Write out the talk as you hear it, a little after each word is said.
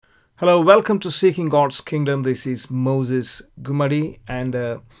Hello, welcome to Seeking God's Kingdom. This is Moses Gumadi,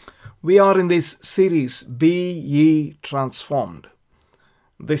 and we are in this series, Be Ye Transformed.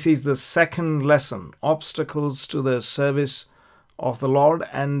 This is the second lesson, Obstacles to the Service of the Lord.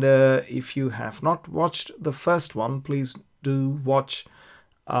 And if you have not watched the first one, please do watch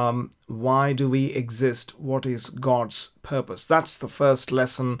Why Do We Exist? What is God's Purpose? That's the first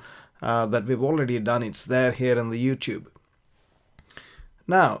lesson that we've already done. It's there here in the YouTube.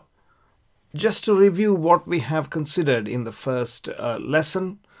 Now, just to review what we have considered in the first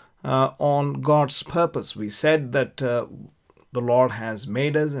lesson on God's purpose, we said that the Lord has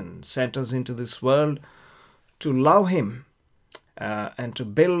made us and sent us into this world to love Him and to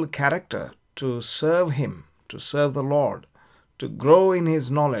build character, to serve Him, to serve the Lord, to grow in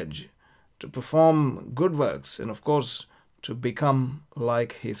His knowledge, to perform good works, and of course, to become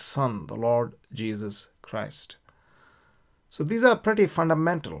like His Son, the Lord Jesus Christ. So these are pretty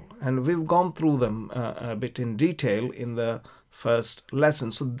fundamental, and we've gone through them a bit in detail in the first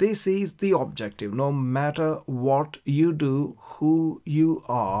lesson. So this is the objective. No matter what you do, who you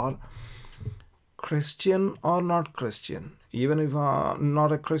are, Christian or not Christian, even if you are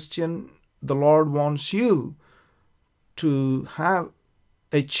not a Christian, the Lord wants you to have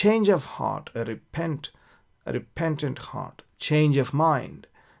a change of heart, a repentant heart, change of mind,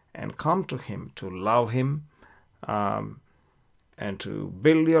 and come to Him, to love Him, and to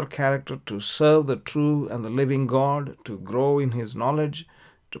build your character, to serve the true and the living God, to grow in His knowledge,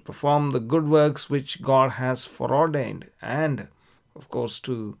 to perform the good works which God has foreordained, and, of course,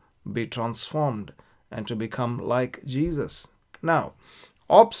 to be transformed and to become like Jesus. Now,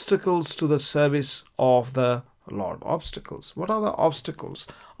 obstacles to the service of the Lord. Obstacles. What are the obstacles?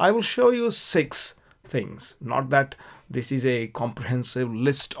 I will show you 6 things. Not that this is a comprehensive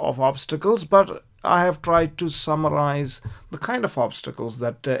list of obstacles, but I have tried to summarize the kind of obstacles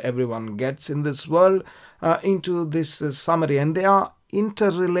that everyone gets in this world into this summary, and they are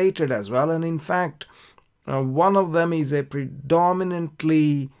interrelated as well. And in fact, one of them is a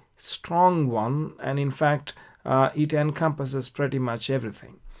predominantly strong one, and in fact, it encompasses pretty much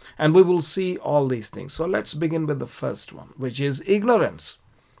everything. And we will see all these things. So let's begin with the first one, which is ignorance.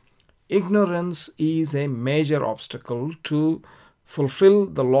 Ignorance is a major obstacle to fulfill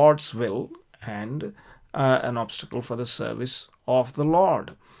the Lord's will, and an obstacle for the service of the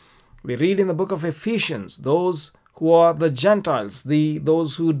Lord. We read in the book of Ephesians, those who are the Gentiles,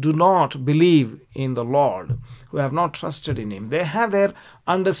 those who do not believe in the Lord, who have not trusted in Him, they have their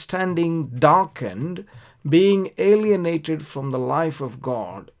understanding darkened, being alienated from the life of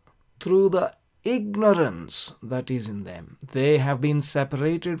God through the ignorance that is in them. They have been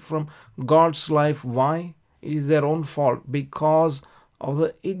separated from God's life. Why? It is their own fault, because of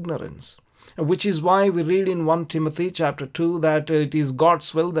the ignorance. Which is why we read in 1 Timothy chapter 2 that it is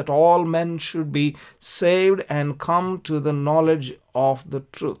God's will that all men should be saved and come to the knowledge of the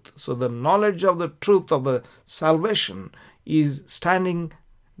truth. So the knowledge of the truth of the salvation is standing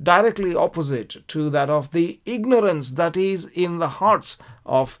directly opposite to that of the ignorance that is in the hearts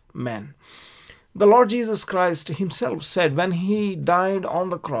of men. The Lord Jesus Christ Himself said when He died on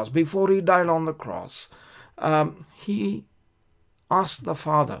the cross, before He died on the cross, He asked the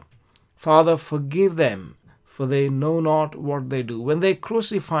Father, Father, forgive them, for they know not what they do. When they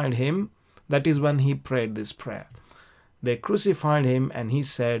crucified Him, that is when He prayed this prayer. They crucified Him and He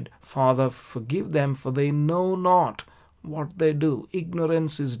said, Father, forgive them, for they know not what they do.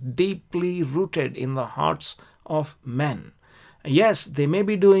 Ignorance is deeply rooted in the hearts of men. Yes, they may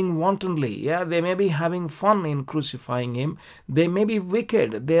be doing wantonly. They may be having fun in crucifying Him. They may be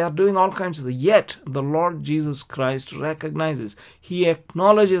wicked. They are doing all kinds of things. Yet, the Lord Jesus Christ recognizes. He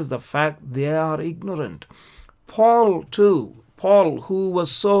acknowledges the fact they are ignorant. Paul, who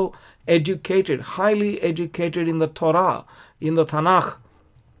was so educated, highly educated in the Torah, in the Tanakh,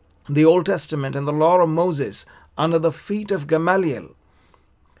 the Old Testament, and the law of Moses, under the feet of Gamaliel,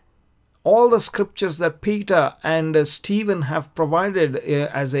 all the scriptures that Peter and Stephen have provided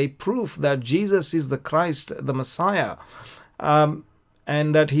as a proof that Jesus is the Christ, the Messiah, and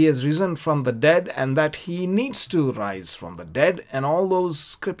that He has risen from the dead and that He needs to rise from the dead, and all those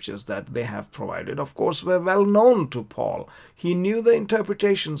scriptures that they have provided, of course, were well known to Paul. He knew the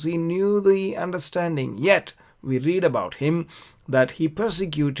interpretations, he knew the understanding, yet we read about him that he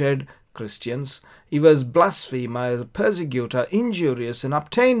persecuted Christians. He was blasphemer, persecutor, injurious, and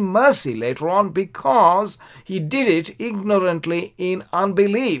obtained mercy later on because he did it ignorantly in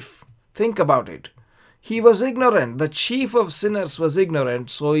unbelief. Think about it. He was ignorant. The chief of sinners was ignorant.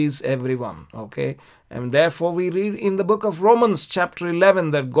 So is everyone. Okay? And therefore we read in the book of Romans chapter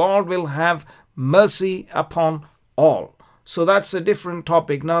 11 that God will have mercy upon all. So that's a different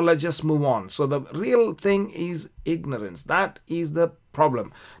topic. Now let's just move on. So the real thing is ignorance. That is the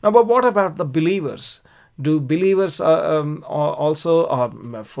problem. Now, but what about the believers? Do believers also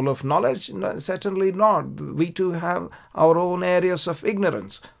are full of knowledge? No, certainly not. We too have our own areas of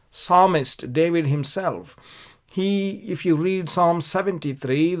ignorance. Psalmist David himself, if you read Psalm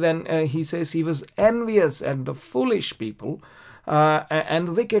 73, then he says he was envious at the foolish people and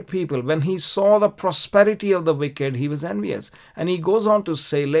the wicked people. When he saw the prosperity of the wicked, he was envious. And he goes on to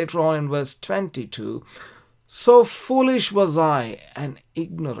say later on in verse 22, so foolish was I and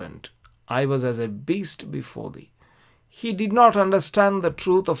ignorant. I was as a beast before thee. He did not understand the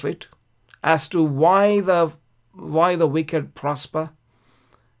truth of it as to why the wicked prosper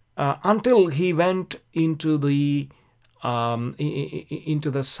until he went into the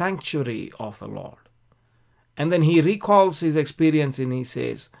sanctuary of the Lord. And then he recalls his experience and he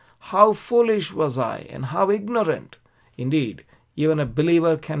says, how foolish was I and how ignorant. Indeed, even a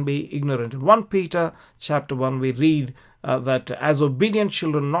believer can be ignorant. In 1 Peter chapter 1, we read that as obedient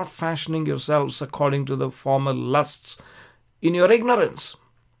children, not fashioning yourselves according to the former lusts in your ignorance.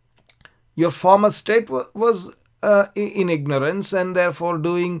 Your former state was in ignorance, and therefore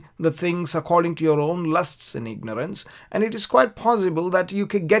doing the things according to your own lusts in ignorance. And it is quite possible that you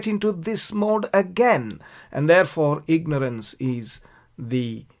could get into this mode again. And therefore, ignorance is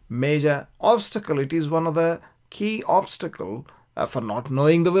the major obstacle. It is one of the key obstacles for not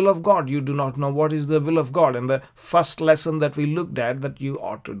knowing the will of God. You do not know what is the will of God. And the first lesson that we looked at, that you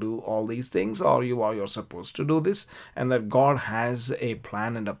ought to do all these things, or you're supposed to do this, and that God has a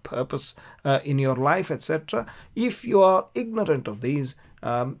plan and a purpose in your life, etc. If you are ignorant of these,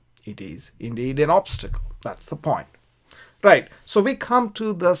 it is indeed an obstacle. That's the point. Right. So we come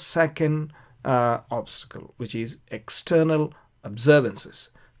to the second obstacle, which is external observances.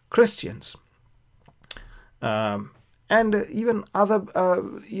 Christians and even other,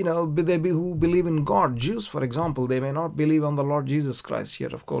 who believe in God. Jews, for example, they may not believe on the Lord Jesus Christ,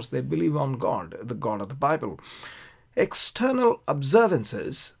 yet of course they believe on God, the God of the Bible. External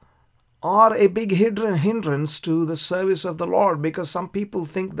observances are a big hindrance to the service of the Lord, because some people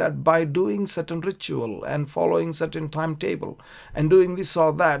think that by doing certain ritual and following certain timetable and doing this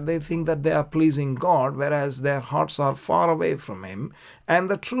or that, they think that they are pleasing God, whereas their hearts are far away from Him, and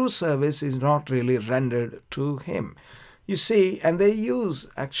the true service is not really rendered to Him. You see, and they use,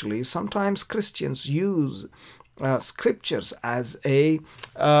 actually, sometimes Christians use scriptures as a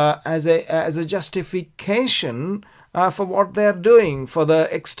justification for what they are doing, for the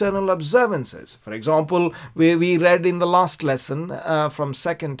external observances. For example, we read in the last lesson from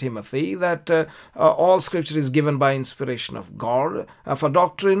 2 Timothy that all scripture is given by inspiration of God for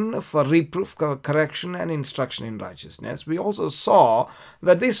doctrine, for reproof, correction, and instruction in righteousness. We also saw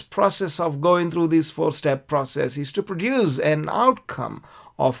that this process of going through this 4-step process is to produce an outcome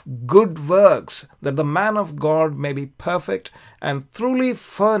of good works, that the man of God may be perfect and truly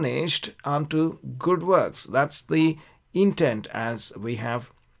furnished unto good works. That's the intent, as we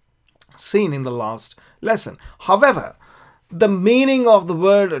have seen in the last lesson. However, the meaning of the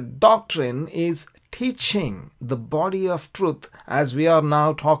word doctrine is teaching the body of truth, as we are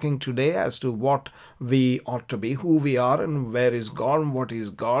now talking today as to what we ought to be, who we are, and where is God, and what is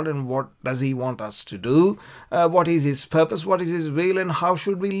God, and what does He want us to do, what is His purpose, what is His will, and how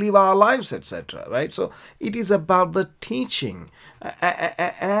should we live our lives, etc. Right? So it is about the teaching,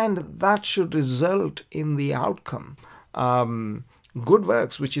 and that should result in the outcome. Good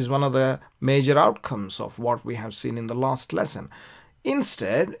works, which is one of the major outcomes of what we have seen in the last lesson.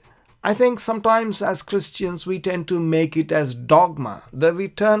 Instead, I think sometimes as Christians we tend to make it as dogma, that we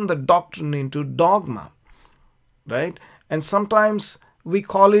turn the doctrine into dogma, right? And sometimes we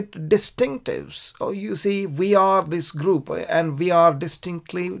call it distinctives. Oh, you see, we are this group and we are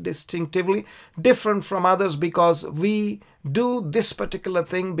distinctively different from others because we do this particular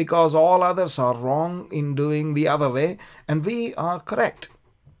thing, because all others are wrong in doing the other way and we are correct.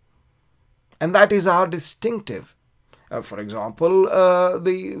 And that is our distinctive. For example,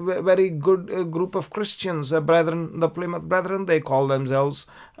 the very good group of Christians, brethren, the Plymouth Brethren, they call themselves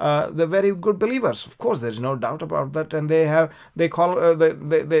the very good believers. Of course, there's no doubt about that, and they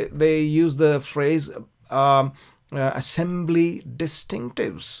use the phrase assembly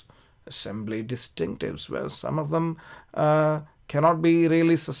distinctives. Assembly distinctives. Well, some of them cannot be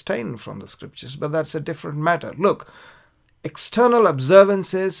really sustained from the scriptures, but that's a different matter. Look, external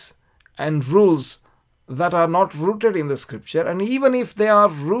observances and rules that are not rooted in the scripture, and even if they are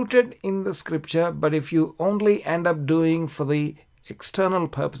rooted in the scripture, but if you only end up doing for the external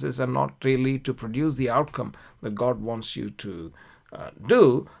purposes and not really to produce the outcome that God wants you to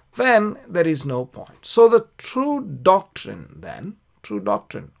do, then there is no point. So the true doctrine then, true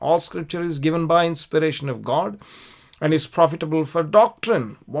doctrine, all scripture is given by inspiration of God and is profitable for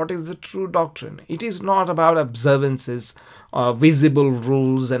doctrine. What is the true doctrine? It is not about observances, visible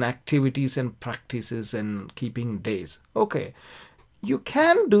rules and activities and practices and keeping days. Okay, you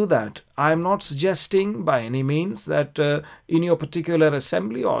can do that. I'm not suggesting by any means that in your particular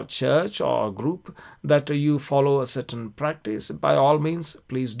assembly or church or group that you follow a certain practice. By all means,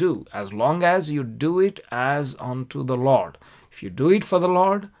 please do, as long as you do it as unto the Lord. If you do it for the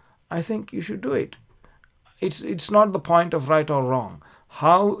Lord, I think you should do it. It's not the point of right or wrong.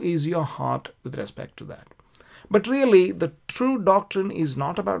 How is your heart with respect to that? But really, the true doctrine is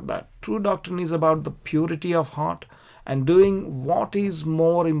not about that. True doctrine is about the purity of heart and doing what is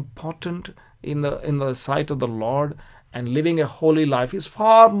more important in the sight of the Lord, and living a holy life is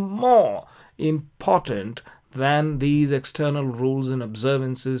far more important than these external rules and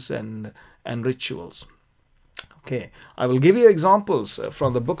observances and rituals. Okay, I will give you examples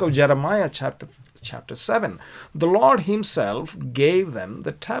from the book of Jeremiah chapter 7. The Lord himself gave them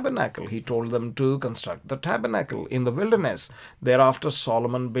the tabernacle. He told them to construct the tabernacle in the wilderness. Thereafter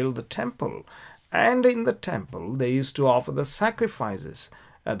Solomon built the temple. And in the temple they used to offer the sacrifices.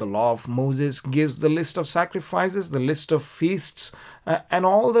 The law of Moses gives the list of sacrifices, the list of feasts, and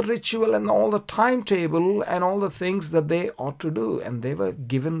all the ritual and all the timetable and all the things that they ought to do. And they were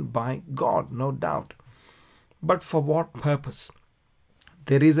given by God, no doubt. But for what purpose?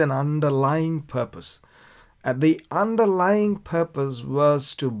 There is an underlying purpose. And the underlying purpose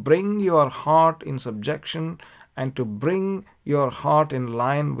was to bring your heart in subjection and to bring your heart in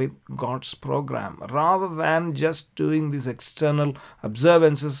line with God's program, rather than just doing these external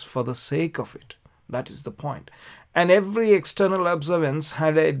observances for the sake of it. That is the point. And every external observance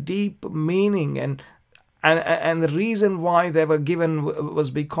had a deep meaning, and the reason why they were given was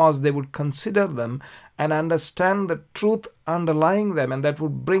because they would consider them and understand the truth underlying them, and that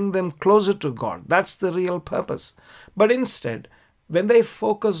would bring them closer to God. That's the real purpose. But instead, when they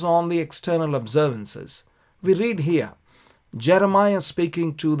focus on the external observances, we read here, Jeremiah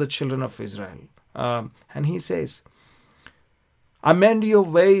speaking to the children of Israel, and he says, amend your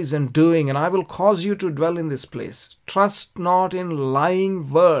ways and doing, and I will cause you to dwell in this place. Trust not in lying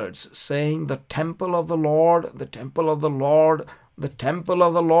words, saying, the temple of the Lord, the temple of the Lord, the temple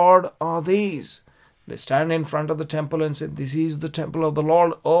of the Lord are these. They stand in front of the temple and say, this is the temple of the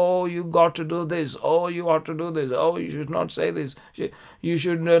Lord. Oh, you got to do this. Oh, you ought to do this. Oh, you should not say this. You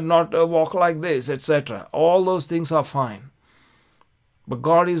should not walk like this, etc. All those things are fine. But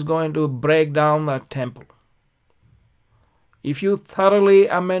God is going to break down that temple. If you thoroughly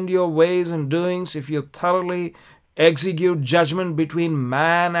amend your ways and doings, if you thoroughly execute judgment between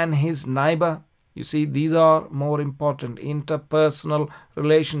man and his neighbor, you see, these are more important. Interpersonal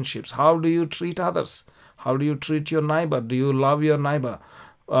relationships. How do you treat others? How do you treat your neighbor? Do you love your neighbor?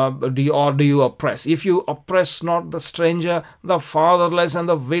 Do you oppress? If you oppress not the stranger, the fatherless, and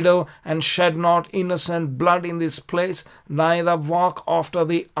the widow, and shed not innocent blood in this place, neither walk after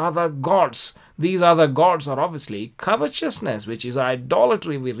the other gods. These other gods are obviously covetousness, which is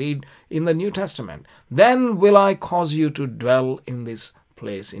idolatry we read in the New Testament. Then will I cause you to dwell in this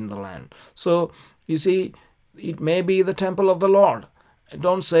place in the land. So, you see, it may be the temple of the Lord.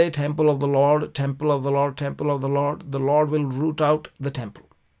 Don't say temple of the Lord, temple of the Lord, temple of the Lord. The Lord will root out the temple.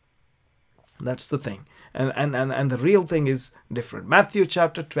 That's the thing. And the real thing is different. Matthew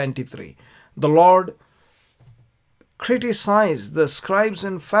chapter 23. The Lord criticized the scribes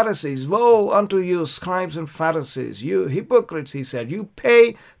and Pharisees. Woe unto you, scribes and Pharisees, you hypocrites, he said. You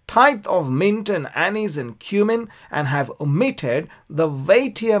pay tithe of mint and anise and cumin, and have omitted the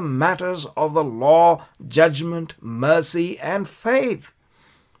weightier matters of the law, judgment, mercy, and faith.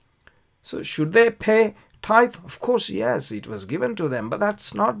 So should they pay tithe? Of course, yes, it was given to them, but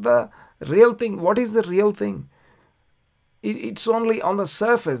that's not the real thing. What is the real thing? It's only on the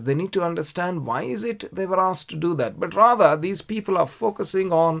surface. They need to understand why is it they were asked to do that. But rather, these people are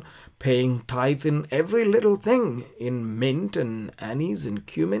focusing on paying tithe in every little thing, in mint and anise and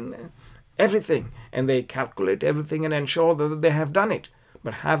cumin, everything. And they calculate everything and ensure that they have done it,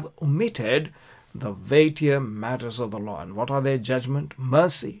 but have omitted the weightier matters of the law. And what are their judgment?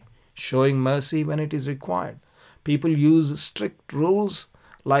 Mercy. Showing mercy when it is required. People use strict rules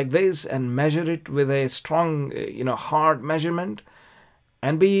like this and measure it with a strong, hard measurement,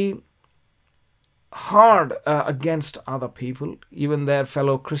 and be hard against other people, even their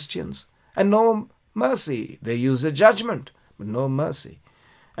fellow Christians, and no mercy. They use a judgment, but no mercy.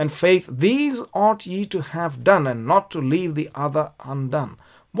 And faith, these ought ye to have done, and not to leave the other undone.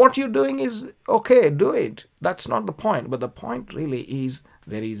 What you're doing is okay, do it. That's not the point. But the point really is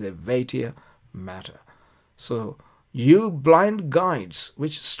there is a weightier matter. So, you blind guides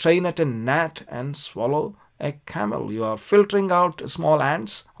which strain at a gnat and swallow a camel. You are filtering out small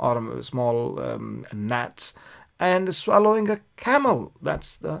ants or small gnats and swallowing a camel.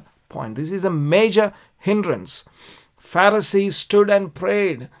 That's the point. This is a major hindrance. Pharisee stood and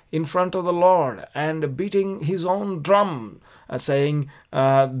prayed in front of the Lord and beating his own drum, saying,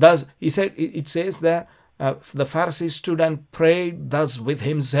 thus, he said, it says there, the Pharisee stood and prayed thus with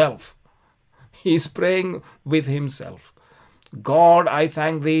himself. He is praying with himself. God, I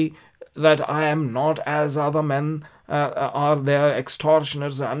thank thee that I am not as other men are there,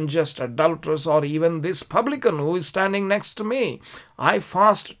 extortioners, unjust, adulterers, or even this publican who is standing next to me. I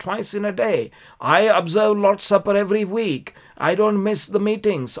fast twice in a day. I observe Lord's Supper every week. I don't miss the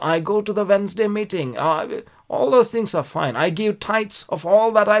meetings. I go to the Wednesday meeting. All those things are fine. I give tithes of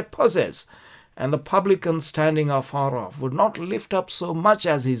all that I possess. And the publican standing afar off would not lift up so much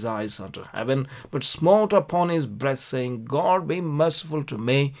as his eyes unto heaven, but smote upon his breast, saying, God be merciful to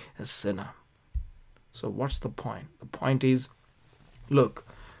me, a sinner. So what's the point? The point is, look,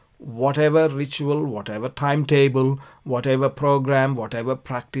 whatever ritual, whatever timetable, whatever program, whatever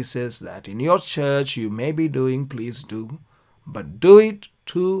practices that in your church you may be doing, please do. But do it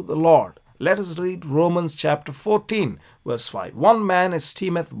to the Lord. Let us read Romans chapter 14, verse 5. One man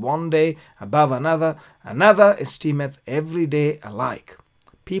esteemeth one day above another, another esteemeth every day alike.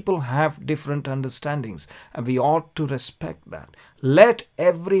 People have different understandings, and we ought to respect that. Let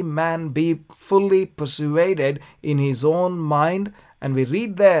every man be fully persuaded in his own mind. And we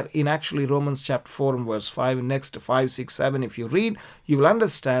read there in actually Romans chapter 4 and verse 5, next to 5, 6, 7. If you read, you will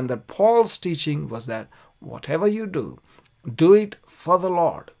understand that Paul's teaching was that whatever you do it for the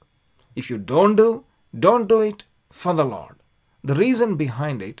Lord. If you don't do it for the Lord. The reason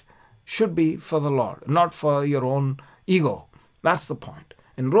behind it should be for the Lord, not for your own ego. That's the point.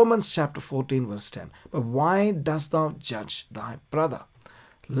 In Romans chapter 14 verse 10, but why dost thou judge thy brother?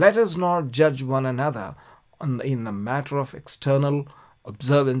 Let us not judge one another in the matter of external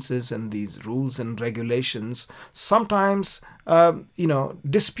observances and these rules and regulations, sometimes,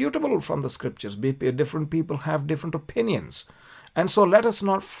 disputable from the scriptures. Different people have different opinions. And so let us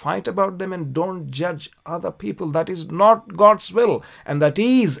not fight about them and don't judge other people. That is not God's will. And that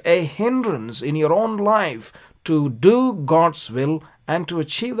is a hindrance in your own life to do God's will and to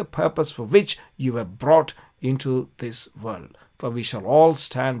achieve the purpose for which you were brought into this world. For we shall all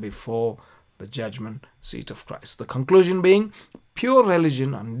stand before the judgment seat of Christ. The conclusion being, pure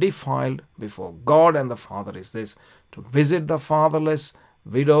religion undefiled before God and the Father is this: to visit the fatherless,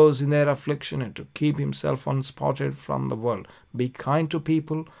 widows in their affliction, and to keep himself unspotted from the world. Be kind to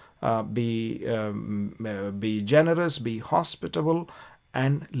people, be generous, be hospitable,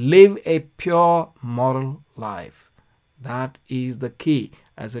 and live a pure moral life. That is the key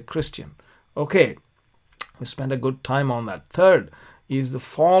as a Christian. Okay, we spent a good time on that. Third is the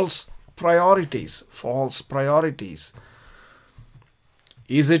false priorities. False priorities.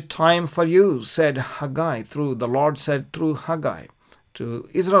 Is it time for you, said Haggai, the Lord said through Haggai, to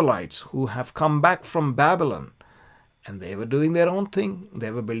Israelites who have come back from Babylon, and they were doing their own thing.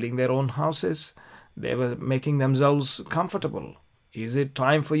 They were building their own houses. They were making themselves comfortable. Is it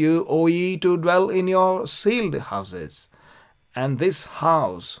time for you, O ye, to dwell in your sealed houses, and this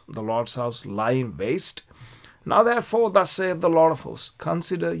house, the Lord's house, lying waste? Now therefore, thus saith the Lord of hosts,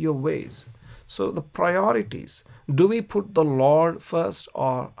 consider your ways. So the priorities. Do we put the Lord first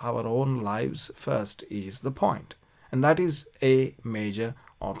or our own lives first is the point. And that is a major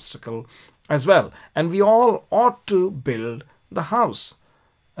obstacle as well. And we all ought to build the house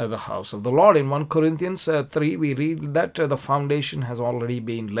of the Lord. In 1 Corinthians 3, we read that the foundation has already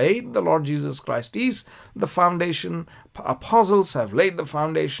been laid. The Lord Jesus Christ is the foundation. Apostles have laid the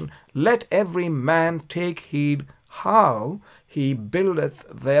foundation. Let every man take heed how he buildeth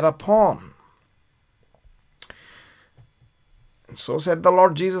thereupon. And so said the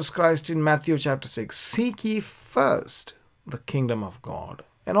Lord Jesus Christ in Matthew chapter 6, seek ye first the kingdom of God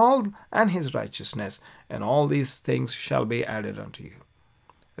and his righteousness, and all these things shall be added unto you.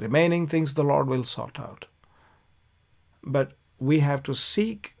 Remaining things the Lord will sort out. But we have to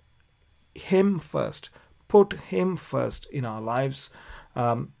seek him first, put him first in our lives.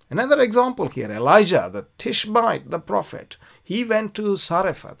 Another example here, Elijah, the Tishbite, the prophet, he went to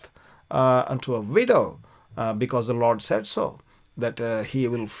Zarephath unto a widow because the Lord said so. that he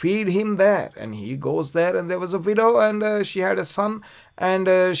will feed him there. And he goes there, and there was a widow, and she had a son,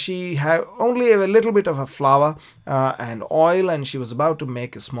 and she had only a little bit of a flour and oil, and she was about to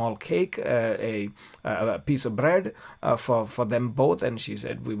make a small cake, a piece of bread for them both. And she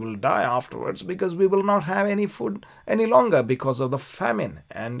said, we will die afterwards because we will not have any food any longer because of the famine.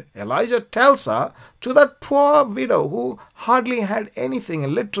 And Elijah tells her, to that poor widow who hardly had anything,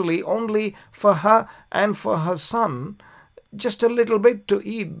 literally only for her and for her son, just a little bit to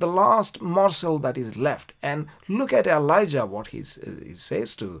eat, the last morsel that is left. And look at Elijah, what he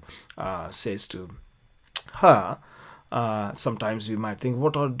says to her. Sometimes we might think,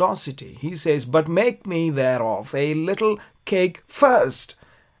 what audacity. He says, but make me thereof a little cake first,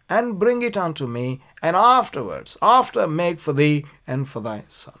 and bring it unto me, and after make for thee and for thy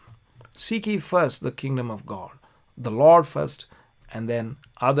son. Seek ye first the kingdom of God, the Lord first, and then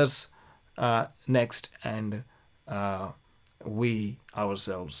others next, and we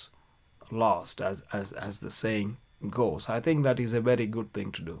ourselves last, as the saying goes. I think that is a very good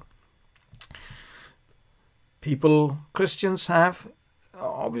thing to do. Christians have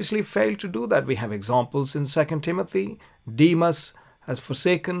obviously failed to do that. We have examples in 2 Timothy. Demas has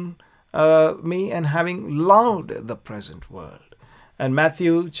forsaken me, and having loved the present world. And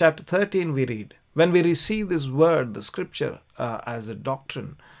Matthew chapter 13 we read, when we receive this word, the scripture, as a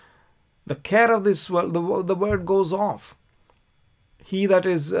doctrine, the care of this world, the word goes off. He that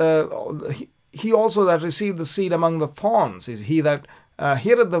is, he also that received the seed among the thorns is he that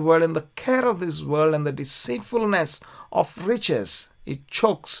heareth the word, and the care of this world and the deceitfulness of riches, it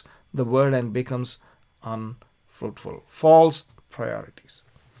chokes the word and becomes unfruitful. False priorities.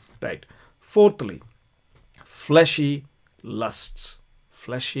 Right. Fourthly, fleshy lusts.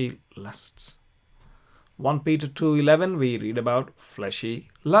 Fleshy lusts. 1 Peter 2:11 we read about fleshy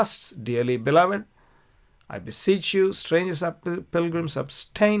lusts. Dearly beloved, I beseech you, strangers and pilgrims,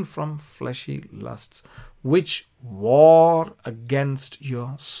 abstain from fleshy lusts, which war against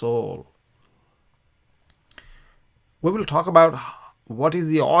your soul. We will talk about what is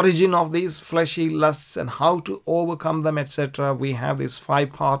the origin of these fleshy lusts and how to overcome them, etc. We have this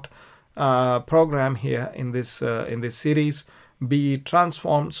 5-part program here in this series, Be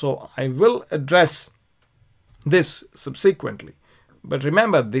Transformed. So I will address this subsequently. But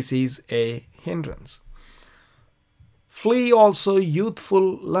remember, this is a hindrance. Flee also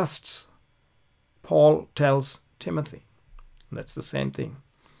youthful lusts, Paul tells Timothy. That's the same thing.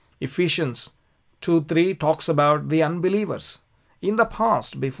 Ephesians 2:3 talks about the unbelievers. In the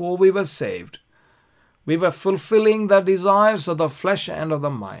past, before we were saved, we were fulfilling the desires of the flesh and of the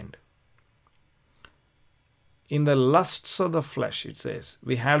mind. In the lusts of the flesh, it says,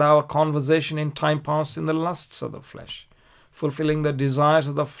 we had our conversation in time past in the lusts of the flesh, fulfilling the desires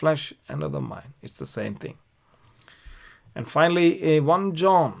of the flesh and of the mind. It's the same thing. And finally, 1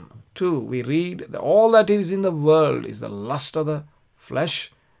 John 2, we read that all that is in the world is the lust of the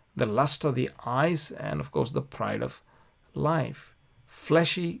flesh, the lust of the eyes, and of course the pride of life.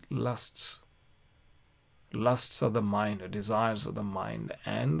 Fleshy lusts. Lusts of the mind, desires of the mind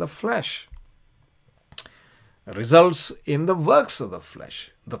and the flesh. Results in the works of the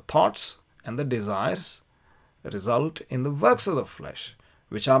flesh. The thoughts and the desires result in the works of the flesh,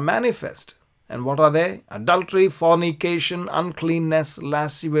 which are manifest. And what are they? Adultery, fornication, uncleanness,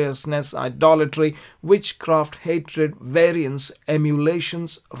 lasciviousness, idolatry, witchcraft, hatred, variance,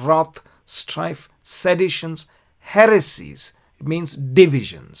 emulations, wrath, strife, seditions, heresies. It means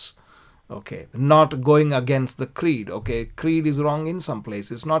divisions. Okay, not going against the creed. Okay, creed is wrong in some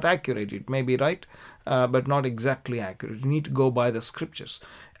places, not accurate. It may be right, but not exactly accurate. You need to go by the scriptures.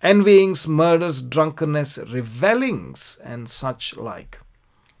 Envyings, murders, drunkenness, revellings, and such like.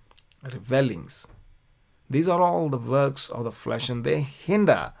 Revellings. These are all the works of the flesh, and they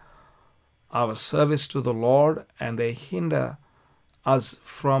hinder our service to the Lord, and they hinder us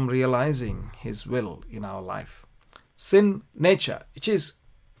from realizing His will in our life. Sin nature, which is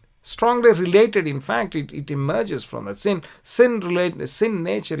strongly related, in fact, it emerges from that. Sin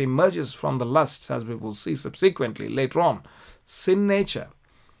nature emerges from the lusts, as we will see subsequently later on. Sin nature.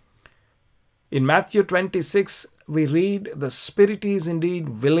 In Matthew 26, we read, the spirit is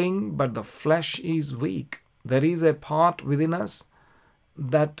indeed willing, but the flesh is weak. There is a part within us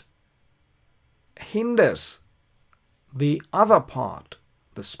that hinders the other part.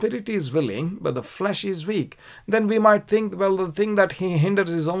 The spirit is willing, but the flesh is weak. Then we might think, well, the thing that hinders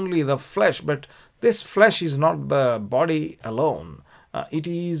is only the flesh, but this flesh is not the body alone. It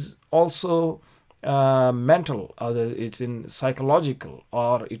is also mental, it's in psychological,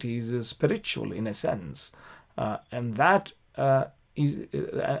 or it is spiritual in a sense. And that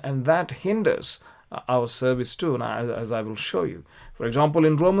hinders our service too, and as I will show you. For example,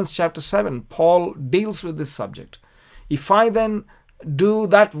 in Romans chapter 7, Paul deals with this subject. If I then do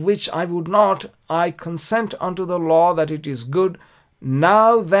that which I would not, I consent unto the law that it is good.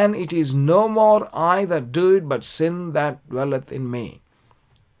 Now then it is no more I that do it, but sin that dwelleth in me.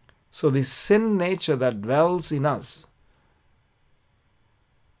 So the sin nature that dwells in us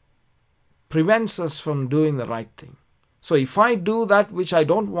prevents us from doing the right thing. So if I do that which I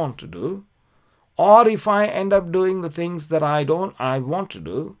don't want to do, or if I end up doing the things that I want to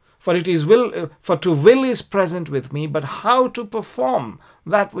do, for to will is present with me, but how to perform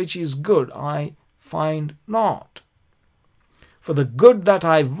that which is good I find not. For the good that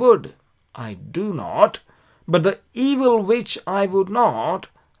I would, I do not, but the evil which I would not,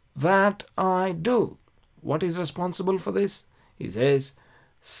 that I do. What is responsible for this? He says,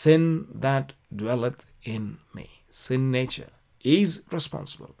 sin that dwelleth in me. Sin nature is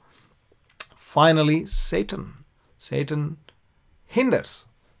responsible. Finally, Satan. Satan hinders.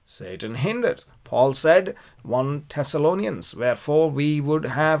 Satan hinders. Paul said, 1 Thessalonians, wherefore we would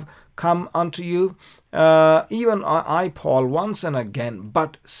have come unto you, even I, Paul, once and again,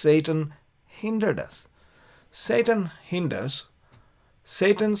 but Satan hindered us. Satan hinders.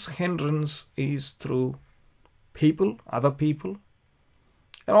 Satan's hindrance is through people, other people,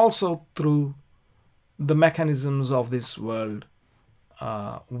 and also through the mechanisms of this world,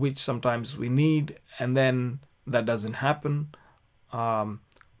 which sometimes we need, and then that doesn't happen.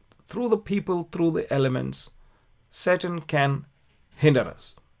 Through the people, through the elements, Satan can hinder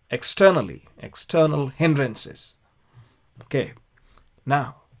us externally, external hindrances. Okay,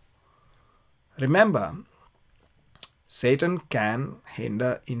 now remember, Satan can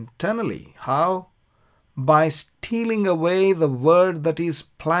hinder internally. How? By stealing away the word that is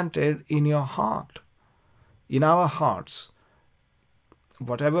planted in your heart, in our hearts.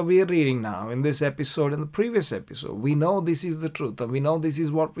 Whatever we are reading now in this episode and the previous episode, we know this is the truth and we know this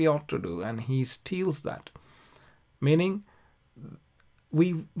is what we ought to do, and he steals that. Meaning,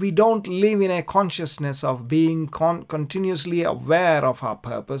 we don't live in a consciousness of being continuously aware of our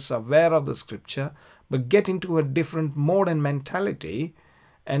purpose, aware of the scripture, but get into a different mode and mentality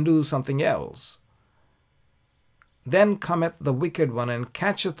and do something else. Then cometh the wicked one and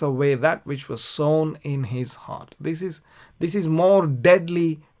catcheth away that which was sown in his heart. This is more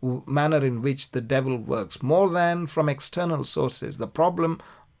deadly manner in which the devil works, more than from external sources. The problem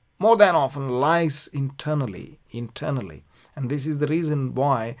more than often lies internally. And this is the reason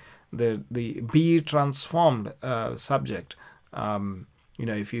why the be transformed subject,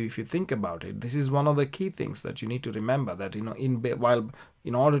 if you think about it, this is one of the key things that you need to remember, that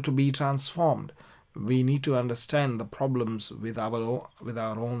in order to be transformed, we need to understand the problems with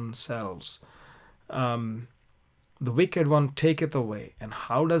our own selves. The wicked one taketh away. And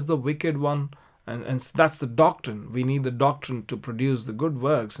how does the wicked one, and that's the doctrine. We need the doctrine to produce the good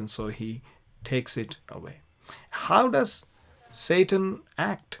works, and so he takes it away. How does Satan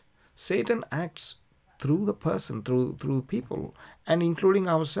act? Satan acts through the person, through people, and including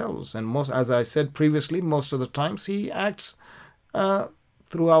ourselves. And as I said previously, most of the times he acts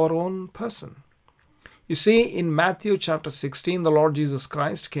through our own person. You see, in Matthew chapter 16, the Lord Jesus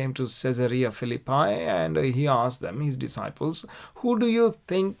Christ came to Caesarea Philippi, and he asked them, his disciples, who do you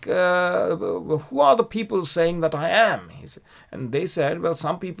think, who are the people saying that I am? And they said, well,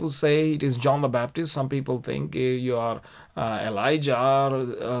 some people say it is John the Baptist, some people think you are Elijah,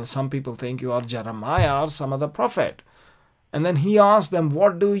 or some people think you are Jeremiah or some other prophet. And then he asked them,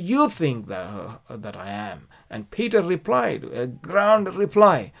 what do you think that I am? And Peter replied, a grand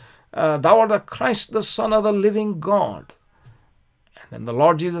reply, thou art the Christ, the Son of the living God. And then the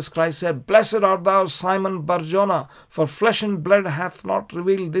Lord Jesus Christ said, blessed art thou, Simon Bar-Jonah, for flesh and blood hath not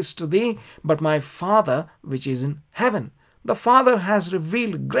revealed this to thee, but my Father which is in heaven. The Father has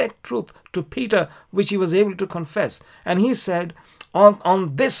revealed great truth to Peter, which he was able to confess. And he said,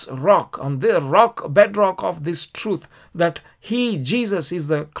 on this rock, on the bedrock of this truth, that he, Jesus, is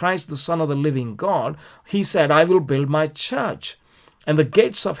the Christ, the Son of the living God, he said, I will build my church. And the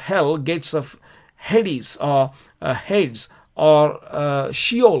gates of hell, gates of Hades or Hades or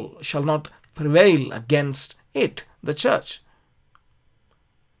Sheol shall not prevail against it, the church.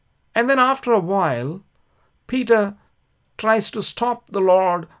 And then after a while, Peter tries to stop the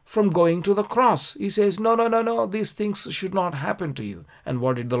Lord from going to the cross. He says, no, these things should not happen to you. And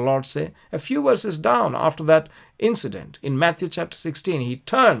what did the Lord say? A few verses down after that incident, in Matthew chapter 16,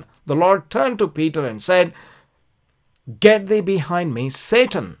 the Lord turned to Peter and said, get thee behind me,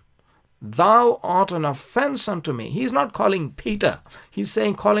 Satan. Thou art an offense unto me. He's not calling Peter. He's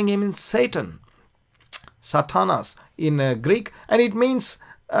calling him in Satan. Satanas in Greek. And it means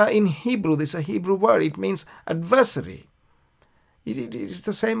in Hebrew, this is a Hebrew word. It means adversary. It is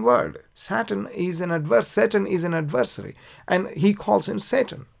the same word. Satan is an adversary, and he calls him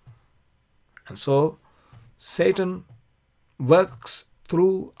Satan. And so Satan works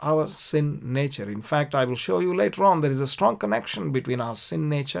through our sin nature. In fact, I will show you later on, there is a strong connection between our sin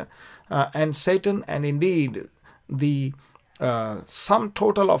nature and Satan, and indeed the sum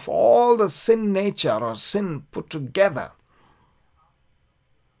total of all the sin nature or sin put together,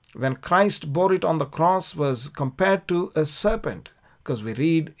 when Christ bore it on the cross, was compared to a serpent. Because we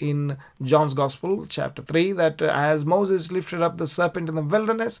read in John's Gospel, chapter 3, that as Moses lifted up the serpent in the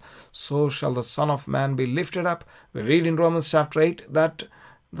wilderness, so shall the Son of Man be lifted up. We read in Romans chapter 8 that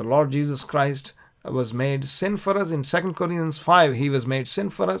the Lord Jesus Christ was made sin for us. In 2 Corinthians 5, he was made sin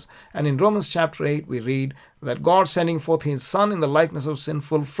for us. And in Romans chapter 8, we read that God, sending forth his Son in the likeness of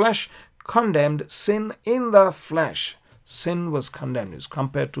sinful flesh, condemned sin in the flesh. Sin was condemned. It was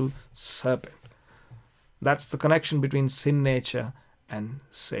compared to serpent. That's the connection between sin nature and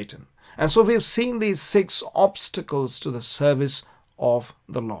Satan. And so we've seen these 6 obstacles to the service of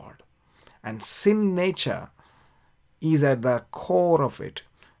the Lord. And sin nature is at the core of it.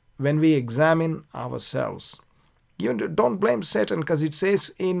 When we examine ourselves, you don't blame Satan, because it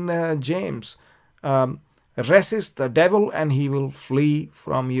says in James, resist the devil and he will flee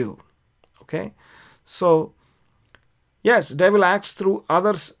from you. Okay? So, yes, devil acts through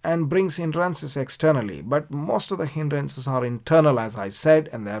others and brings hindrances externally, but most of the hindrances are internal, as I said,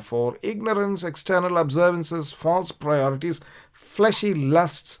 and therefore ignorance, external observances, false priorities, fleshy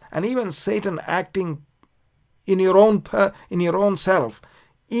lusts, and even Satan acting in your own self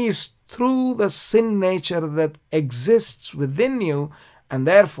is through the sin nature that exists within you, and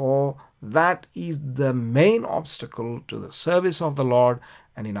therefore that is the main obstacle to the service of the Lord.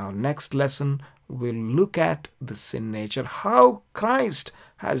 And in our next lesson, we'll look at the sin nature, how Christ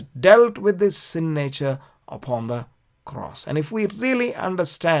has dealt with this sin nature upon the cross. And if we really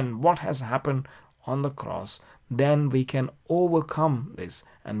understand what has happened on the cross, then we can overcome this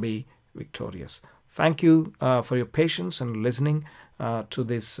and be victorious. Thank you for your patience and listening to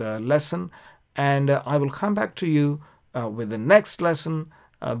this lesson. And I will come back to you with the next lesson,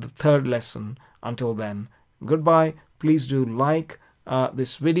 the third lesson. Until then, goodbye. Please do like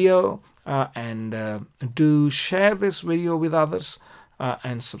this video and do share this video with others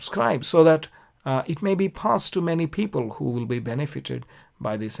and subscribe so that it may be passed to many people who will be benefited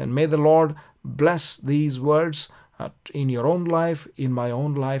by this. And may the Lord bless these words in your own life, in my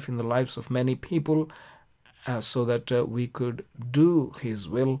own life, in the lives of many people, so that we could do his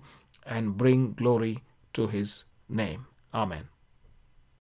will and bring glory to his name. Amen.